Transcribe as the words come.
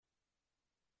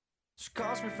She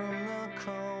calls me from the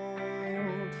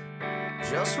cold.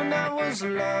 Just when I was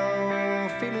low,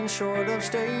 feeling short of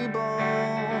stable.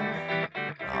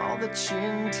 All that she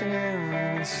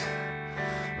intends,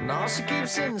 and all she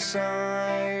keeps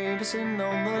inside is in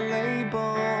on the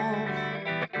label.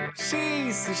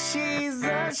 She says she's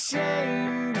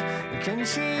ashamed. Can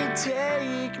she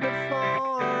take me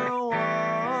for a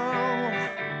while?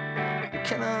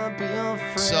 Can I be a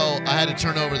friend? So I had to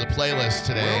turn over the playlist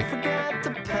today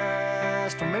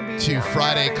to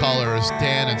Friday callers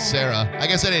Dan and Sarah. I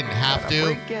guess I didn't have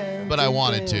to, but I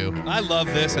wanted to. I love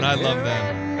this and I love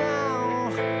them.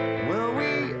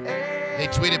 They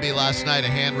tweeted me last night a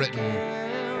handwritten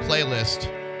playlist.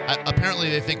 Apparently,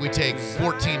 they think we take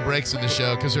 14 breaks in the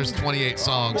show because there's 28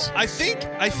 songs. I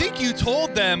think you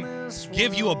told them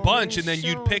give you a bunch and then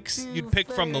you'd pick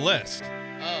from the list.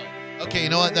 Oh, okay. You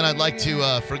know what? Then I'd like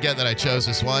to forget that I chose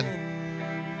this one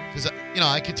because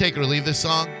I could take or leave this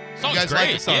song. Song's you guys great.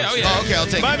 like the song? Yeah, Oh, okay, I'll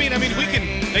take it. But I mean, we can.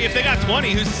 If they got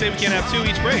 20, who's to say we can't have 2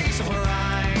 each break?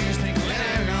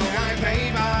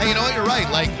 Hey, you know what? You're right.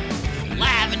 Like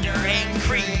Lavender and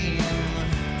cream.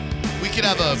 we could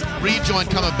have a rejoin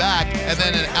coming back and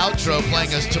then an outro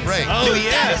playing us to break. Oh, Dude,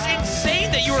 yeah. that is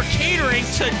insane that you were catering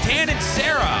to Dan and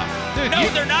Sarah. Dude, No,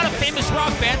 they're not a famous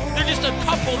rock band. They're just a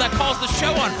couple that calls the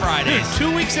show on Fridays. Dude,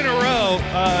 2 weeks in a row,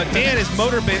 Dan has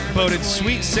motorboated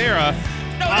Sweet Sarah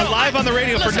live on the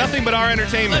radio for listen, nothing but our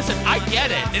entertainment. Listen, I get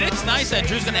it. And it's nice that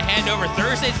Drew's going to hand over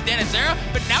Thursdays to Dan and Sarah,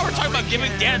 but now we're talking about giving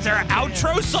Dan and Sarah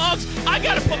outro songs? I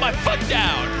got to put my foot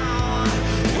down.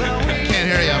 Can't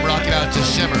hear you. I'm rocking out to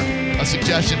Shimmer, a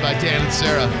suggestion by Dan and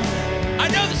Sarah. I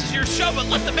know this is your show, but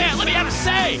let me have a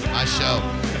say. My show.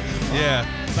 Yeah,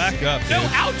 back up, No dude.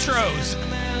 outros.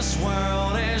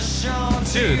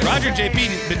 Dude, Roger and JP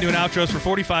have been doing outros for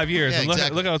 45 years, Yeah, and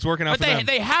exactly. look how it's working out But for them.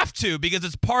 they have to because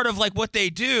it's part of like what they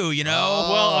do, you know?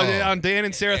 Well, on Dan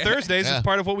and Sarah Thursdays, Yeah. it's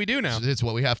part of what we do now. It's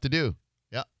what we have to do.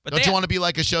 Yeah. But Don't they- you want to be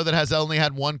like a show that has only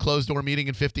had one closed door meeting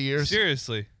in 50 years?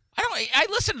 Seriously. I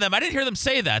listened to them. I didn't hear them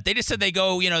say that. They just said they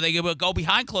go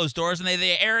behind closed doors and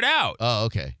they air it out. Oh,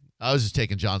 okay. I was just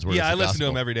taking John's word. Yeah, as I the listen to gospel.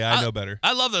 him every day. I know better.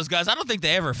 I love those guys. I don't think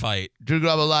they ever fight. Drew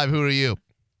Grabo Live, who are you?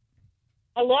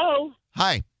 Hello?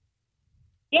 Hi.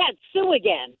 Yeah, it's Sue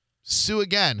again. Sue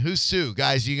again. Who's Sue?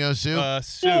 Guys, you know Sue? Sue.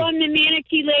 Sue, I'm the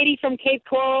manatee lady from Cape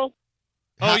Coral.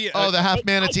 Oh, yeah. The half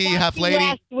manatee, half lady?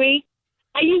 Last week.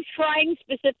 Are you trying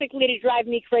specifically to drive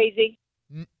me crazy?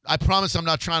 I promise I'm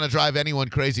not trying to drive anyone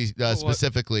crazy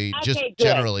specifically, just Okay, good.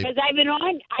 generally. Because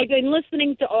I've been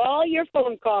listening to all your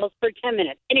phone calls for 10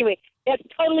 minutes. Anyway, that's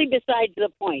totally besides the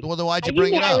point. Well, then why'd you Are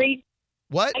bring it up? married?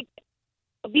 What?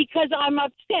 Because I'm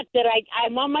upset that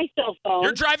I'm on my cell phone.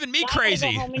 You're driving me Not gonna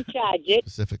crazy. Go home and charge it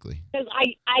Specifically. because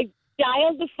I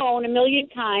dialed the phone a million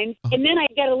times, and then I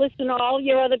got to listen to all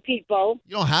your other people.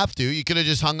 You don't have to. You could have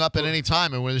just hung up at any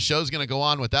time and where the show's going to go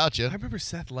on without you. I remember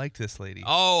Seth liked this lady.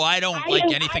 Oh, I don't like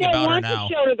anything I about her want now.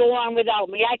 the show to go on without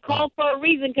me. I called for a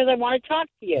reason because I want to talk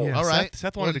to you. Yeah, All right.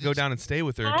 Seth wanted to go down and stay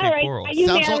with her in All Cape right. Coral. Are you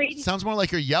Sounds, married? sounds more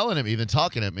like you're yelling at me than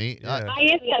talking at me. Yeah. I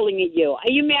am yelling at you. Are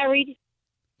you married?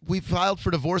 We filed for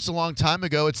divorce a long time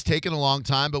ago. It's taken a long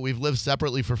time, but we've lived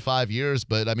separately for 5 years.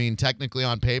 But, I mean, technically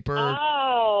on paper,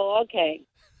 Oh, okay.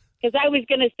 Because I was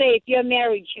going to say, if you're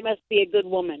married, she must be a good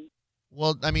woman.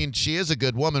 well, I mean, she is a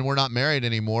good woman. We're not married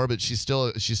anymore, but she's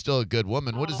still a good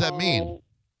woman. What does that mean?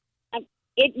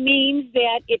 It means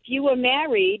that if you were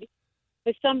married,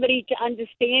 for somebody to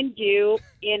understand you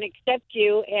and accept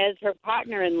you as her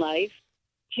partner in life,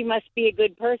 she must be a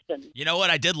good person. You know what?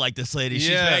 I did like this lady.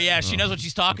 Yeah. She knows what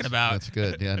she's talking about. That's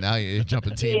good. Yeah, now you're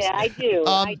jumping teams. Yeah, I do.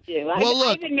 I do. well,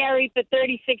 look. I've been married for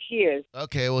 36 years.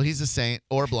 Okay, well, he's a saint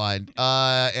or blind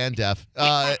and deaf.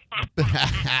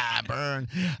 Burn.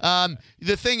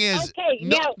 The thing is, Okay,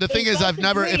 now, the thing in is, I've both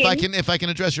never. agreeing- If I can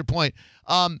address your point,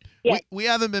 Yes. we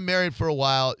haven't been married for a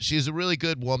while. She's a really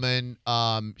good woman.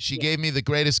 She gave me the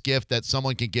greatest gift that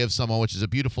someone can give someone, which is a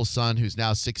beautiful son who's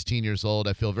now 16 years old.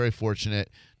 I feel very fortunate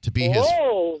to be his.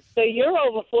 Oh, so you're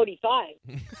over 45.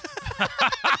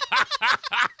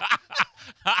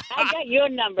 I got your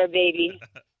number, baby.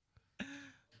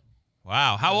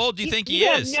 Wow. How old do you think he you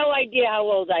is? have no idea how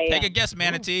old I am. Take a guess,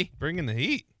 Manatee. Bringing the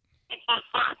heat.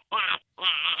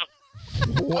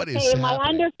 What is Hey, am I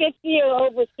happening? under 50 or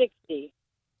over 60?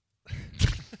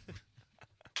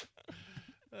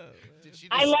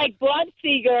 I like Bob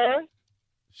Seger,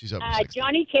 She's over 60.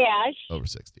 Johnny Cash. Over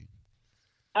 60.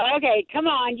 Okay, come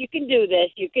on. You can do this.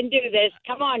 You can do this.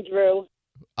 Come on, Drew.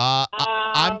 I'm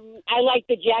I like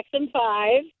the Jackson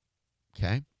 5.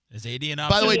 okay. Is 80 and up?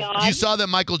 By the way, Beyond. you saw that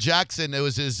Michael Jackson, it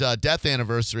was his death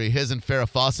anniversary, his and Farrah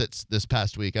Fawcett's this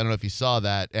past week. I don't know if you saw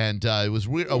that. And it was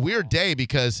a weird day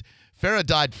because Farrah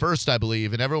died first, I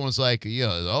believe, and everyone's like,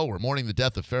 oh, we're mourning the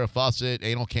death of Farrah Fawcett,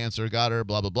 anal cancer got her,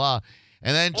 blah, blah, blah.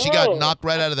 And then she got knocked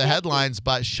right out of the headlines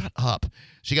by, shut up.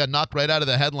 She got knocked right out of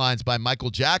the headlines by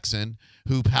Michael Jackson,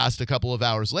 who passed a couple of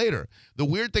hours later. The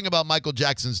weird thing about Michael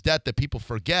Jackson's death that people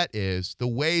forget is the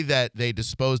way that they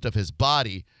disposed of his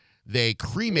body. They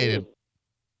cremated.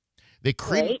 They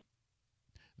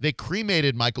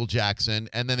cremated Michael Jackson,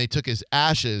 and then they took his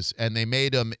ashes and they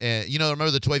made him.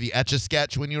 Remember the toy, the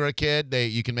Etch-a-Sketch, when you were a kid?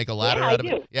 You can make a ladder out of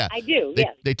it. Yeah, I do.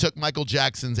 They took Michael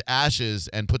Jackson's ashes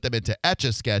and put them into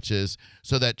Etch-a-Sketches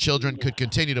so that children could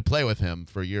continue to play with him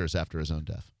for years after his own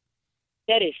death.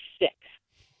 That is sick.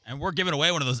 And we're giving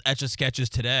away one of those Etch-a-Sketches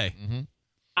today. Mm-hmm.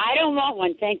 I don't want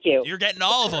one, thank you. You're getting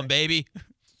all of them, baby.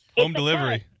 Home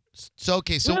delivery. So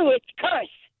Drew, it's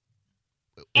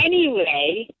curse.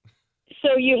 Anyway,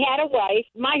 so you had a wife.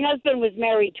 My husband was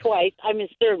married twice. I'm his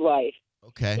third wife.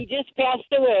 Okay. He just passed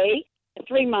away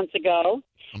 3 months ago.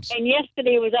 And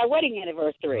yesterday was our wedding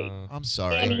anniversary. I'm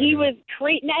sorry. And he was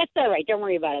crazy. No, it's all right. Don't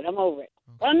worry about it. I'm over it.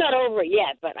 Well, I'm not over it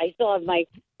yet, but I still have my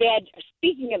bad.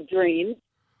 Speaking of dreams,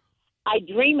 I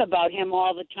dream about him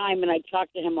all the time, and I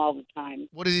talk to him all the time.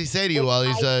 What does he say to you while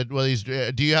he's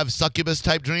do you have succubus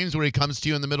type dreams where he comes to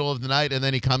you in the middle of the night and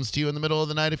then he comes to you in the middle of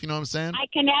the night, if you know what I'm saying? I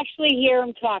can actually hear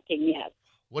him talking, yes.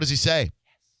 What does he say?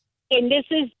 And this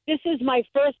is my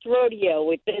first rodeo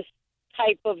with this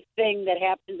type of thing that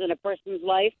happens in a person's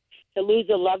life, to lose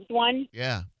a loved one.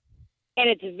 Yeah. And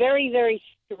it's very, very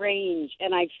strange,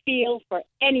 and I feel for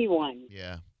anyone.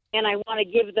 Yeah. And I want to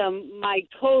give them my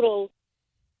total,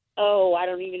 I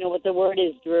don't even know what the word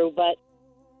is, Drew, but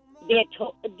they're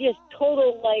just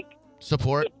total, like...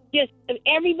 Support? Just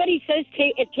everybody says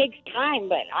it takes time,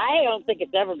 but I don't think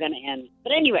it's ever going to end.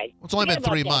 But anyway. It's only been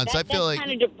 3 months. I feel like... That's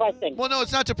kind of depressing. Well, no,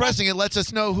 it's not depressing. It lets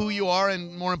us know who you are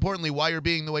and, more importantly, why you're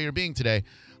being the way you're being today.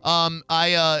 I'm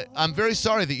very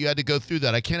sorry that you had to go through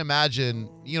that. I can't imagine,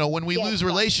 when we lose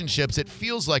relationships, it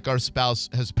feels like our spouse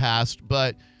has passed,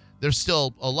 but they're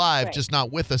still alive, just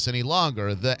not with us any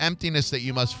longer. The emptiness that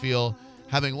you must feel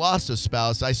having lost a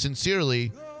spouse, I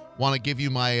sincerely want to give you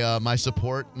my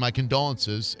support, my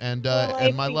condolences, and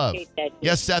my love.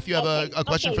 Yes, Seth, you have a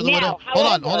question for the widow?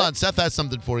 Hold on. Seth has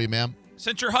something for you, ma'am.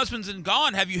 Since your husband's been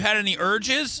gone, have you had any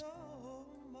urges?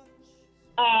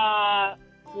 Well,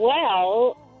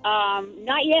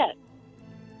 not yet.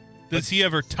 Does he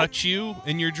ever touch you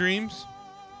in your dreams?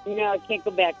 No, I can't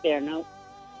go back there, no.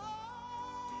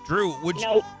 Drew,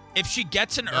 you, if she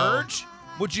gets an urge,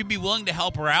 would you be willing to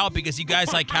help her out? Because you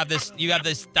guys have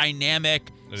this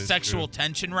dynamic sexual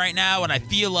tension right now, and I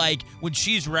feel like when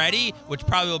she's ready, which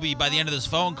probably will be by the end of this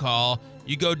phone call,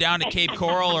 you go down to Cape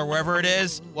Coral or wherever it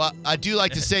is. Well, I do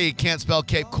like to say you can't spell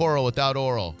Cape Coral without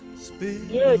oral.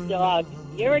 You're a dog.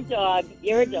 You're a dog.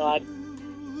 You're a dog.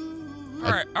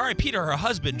 All right, Peter, her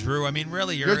husband, Drew. I mean,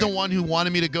 really, you're the one who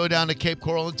wanted me to go down to Cape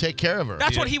Coral and take care of her.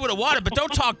 That's what he would have wanted, but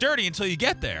don't talk dirty until you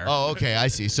get there. Oh, okay, I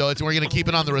see. So we're going to keep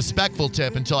it on the respectful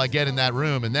tip until I get in that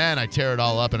room, and then I tear it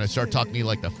all up and I start talking to you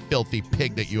like the filthy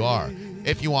pig that you are,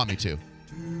 if you want me to.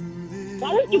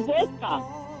 Why don't you both come?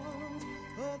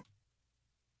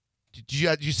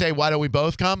 Did you say, why don't we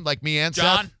both come? Like me and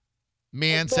John? Seth?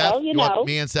 Me and well, Seth? You want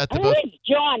me and Seth to Who both? is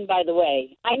John, by the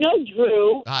way? I know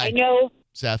Drew. Hi. I know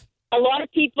Seth. a lot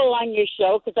of people on your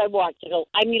show because I watch it.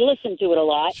 Listen to it a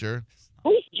lot. Sure.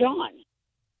 Who's John?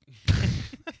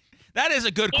 That is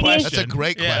a good question. That's a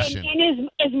great question. And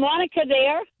is Monica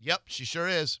there? Yep, she sure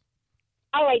is.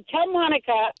 All right, tell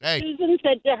Monica. Hey. Susan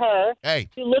said to her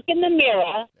to look in the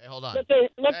mirror. Hey, hold on.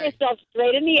 Look herself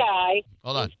straight in the eye.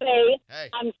 Hold on. And say,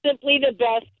 I'm simply the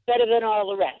best, better than all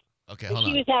the rest. Okay, and hold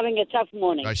she on. was having a tough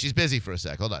morning. All right, she's busy for a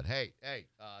sec. Hold on. Hey,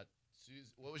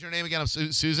 what was your name again?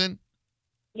 Susan?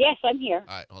 Yes, I'm here.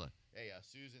 All right, hold on. Hey,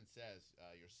 Susan says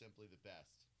you're simply the best,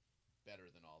 better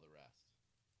than all the rest.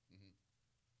 Mm-hmm.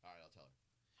 All right, I'll tell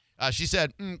her. She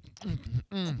said,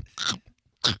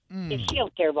 She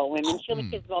don't care about women. She only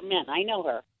cares about men. I know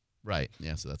her. Right.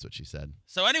 Yeah, so that's what she said.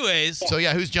 So anyways. So,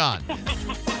 yeah, who's John?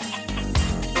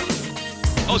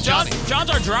 John's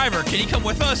our driver. Can he come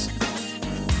with us?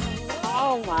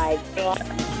 Oh, my God.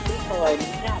 People are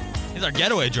nuts. He's our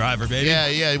getaway driver, baby.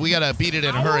 Yeah, we got to beat it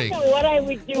in a hurry. I don't know what I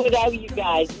would do without you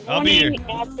guys. I'll be Morning,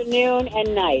 afternoon,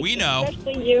 and night. We know.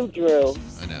 Especially you, Drew.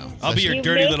 I know. I'll be your You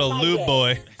dirty make little my lube day.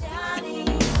 boy.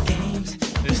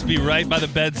 Just be right by the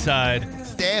bedside.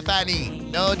 Stephanie,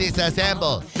 no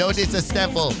disassemble, no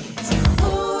disassemble.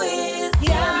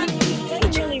 Yeah, you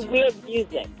play really weird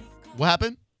music. What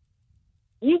happened?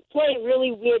 You play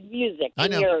really weird music I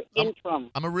in know. your intro.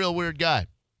 I'm a real weird guy.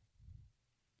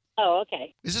 Oh,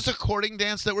 okay. Is this a courting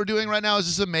dance that we're doing right now? Is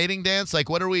this a mating dance? Like,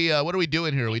 what are we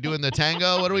doing here? Are we doing the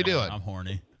tango? What are we doing? I'm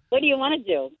horny. What do you want to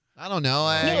do? I don't know.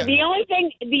 No, the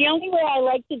only way I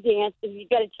like to dance is you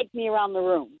got to take me around the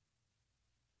room.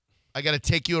 I got to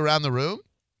take you around the room?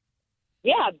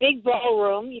 Yeah, big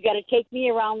ballroom. You got to take me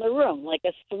around the room like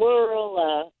a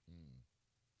swirl.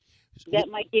 That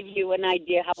might give you an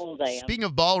idea how old I am. Speaking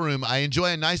of ballroom, I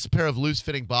enjoy a nice pair of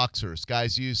loose-fitting boxers.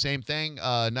 Guys, you same thing?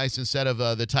 Nice instead of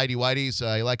the tighty whities.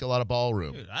 I like a lot of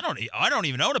ballroom. Dude, I don't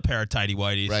even own a pair of tighty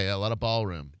whities. Right, a lot of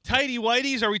ballroom. Tighty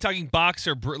whities? Are we talking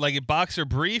boxer, like a boxer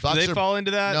brief? Do they fall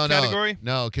into that category?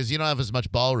 No, because you don't have as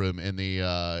much ballroom in the.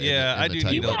 I do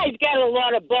tighty need You guys got a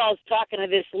lot of balls talking to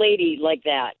this lady like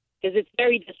that because it's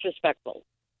very disrespectful.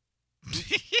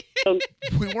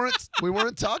 We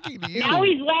weren't talking to you. Now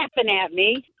he's laughing at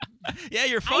me. Yeah,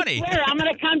 you're funny. I swear, I'm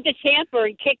going to come to Tampa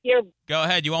and kick your. Go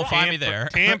ahead. You won't find me there.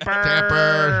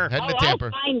 Tamper. Heading to Tampa.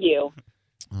 I'll find you.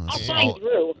 I'll find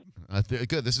Drew.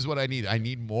 Good. This is what I need. I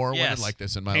need more women like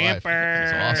this in my life. Tamper.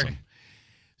 It's awesome.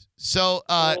 So,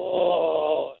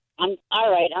 all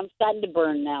right. I'm starting to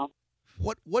burn now.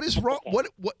 What is wrong? What?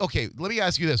 Okay, let me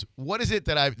ask you this: what is it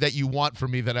that you want from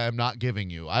me that I am not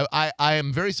giving you? I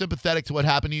am very sympathetic to what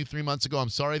happened to you 3 months ago. I'm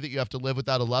sorry that you have to live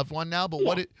without a loved one now. But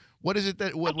what is it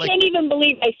that I can't even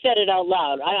believe I said it out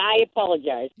loud. I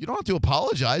apologize. You don't have to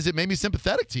apologize. It made me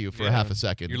sympathetic to you for half a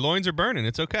second. Your loins are burning.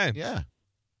 It's okay. Yeah.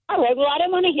 All right. Well, I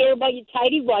don't want to hear about your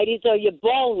tighty whities or your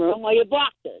ballroom or your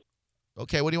boxers.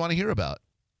 Okay. What do you want to hear about?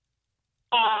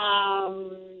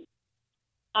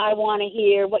 I want to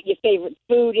hear what your favorite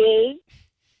food is.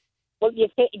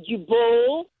 You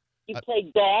bowl? You play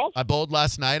golf? I bowled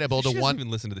last night. I bowled She doesn't even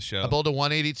listen to the show. I bowled a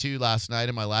 182 last night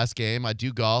in my last game. I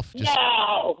do golf.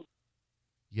 No.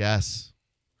 Yes.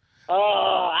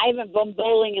 Oh, I haven't been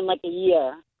bowling in like a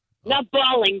year. Not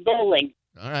bowling.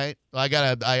 All right. Well, I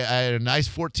had a nice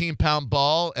 14-pound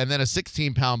ball and then a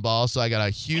 16-pound ball, so I got a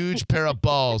huge pair of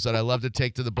balls that I love to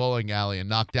take to the bowling alley and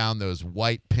knock down those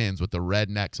white pins with the red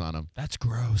necks on them. That's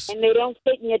gross. And they don't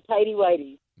fit in your tighty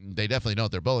whities. They definitely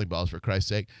don't. They're bowling balls, for Christ's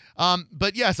sake.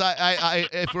 But yes,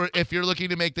 if you're looking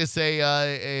to make this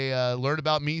a learn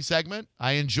about me segment,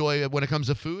 I enjoy when it comes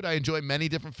to food. I enjoy many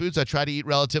different foods. I try to eat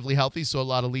relatively healthy, so a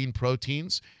lot of lean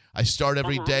proteins. I start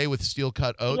every day with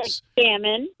steel-cut oats.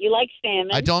 You like salmon.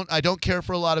 I don't care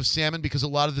for a lot of salmon because a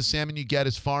lot of the salmon you get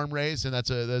is farm raised, and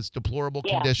that's deplorable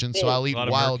condition. So I'll eat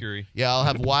wild. Yeah, I'll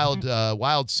have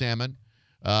wild salmon.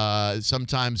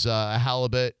 Sometimes a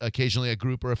halibut, occasionally a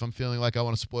grouper if I'm feeling like I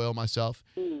want to spoil myself.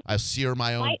 I sear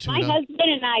my own tuna. My husband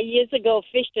and I years ago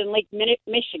fished in Lake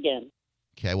Michigan.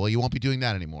 Okay, well, you won't be doing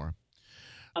that anymore.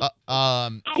 How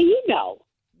do you know?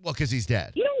 Well, because he's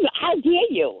dead. You don't know. How dare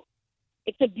you?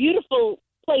 It's a beautiful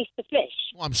place to fish.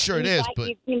 Well, I'm sure it is, but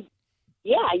you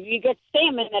get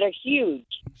salmon that are huge.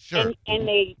 Sure. And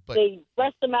they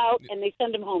breast them out and they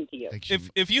send them home to you.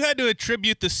 If you had to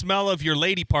attribute the smell of your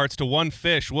lady parts to one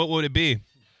fish, what would it be?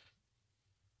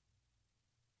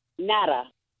 Nada.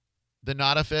 The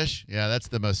nada fish? Yeah, that's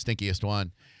the most stinkiest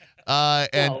one.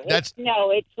 It's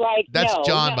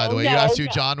John, by the way. You asked who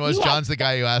John was. John's the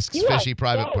guy who asks fishy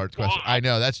private parts questions. I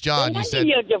know, that's John. You said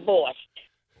you're divorced.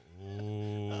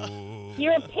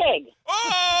 You're a pig.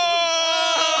 Oh!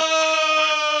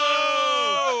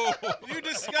 You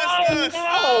disgust us. No.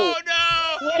 Oh,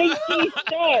 no. What did she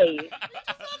say?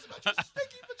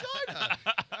 stinky vagina.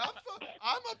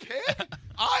 I'm a pig.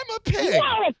 I'm a pig. You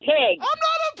are a pig. I'm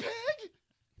not a pig.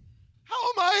 How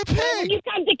am I a pig? When you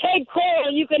come to Cape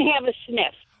Coral, you can have a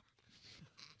sniff.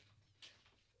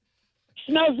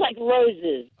 Smells like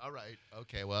roses. All right.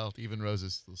 Okay. Well, even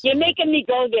roses. You're making me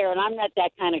go there, and I'm not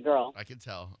that kind of girl. I can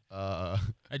tell.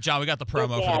 Hey, John, we got the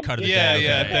promo for the cut of the day. day.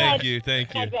 Yeah. Okay?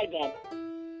 Thank you.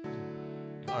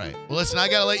 All right. Well, listen, I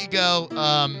gotta let you go.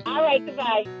 All right.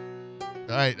 Goodbye.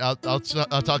 All right. I'll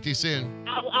talk to you soon.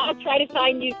 I'll try to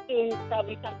find you soon,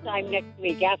 probably sometime next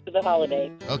week after the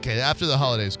holiday. Okay. After the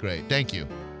holidays, great. Thank you.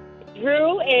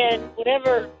 Drew and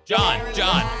whatever. John.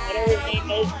 Whatever his name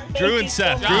is. Drew and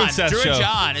Seth. Drew and Seth Drew show. and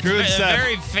John. It's a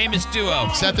very famous duo.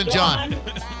 Seth and John.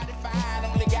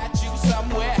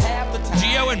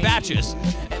 Geo and Batches.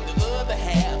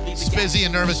 Spizzy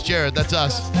and Nervous Jared. That's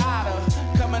us.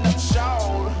 Coming up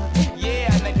short.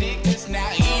 Yeah, and I dig this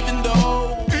now. Even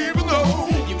though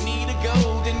you need a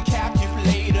golden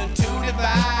calculator to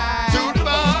divide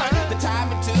the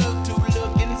time it took to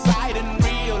look inside and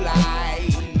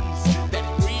realize that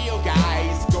real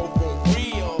guys go for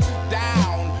real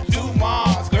down to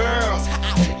Mars, girls.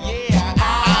 Yeah,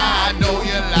 I know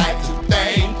you like to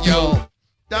think you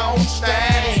don't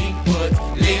stay, but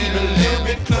lean a little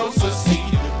bit closer. See,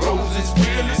 roses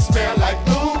really smell like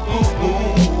boo boo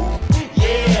boo.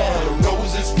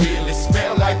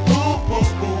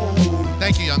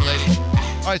 lady.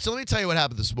 All right, so let me tell you what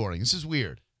happened this morning. This is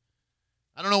weird.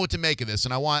 I don't know what to make of this,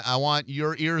 and I want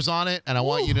your ears on it, and I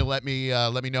want you to let me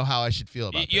know how I should feel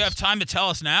about it. You have time to tell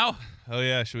us now? Oh,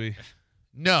 yeah, should we?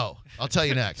 No, I'll tell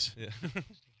you next. Yeah.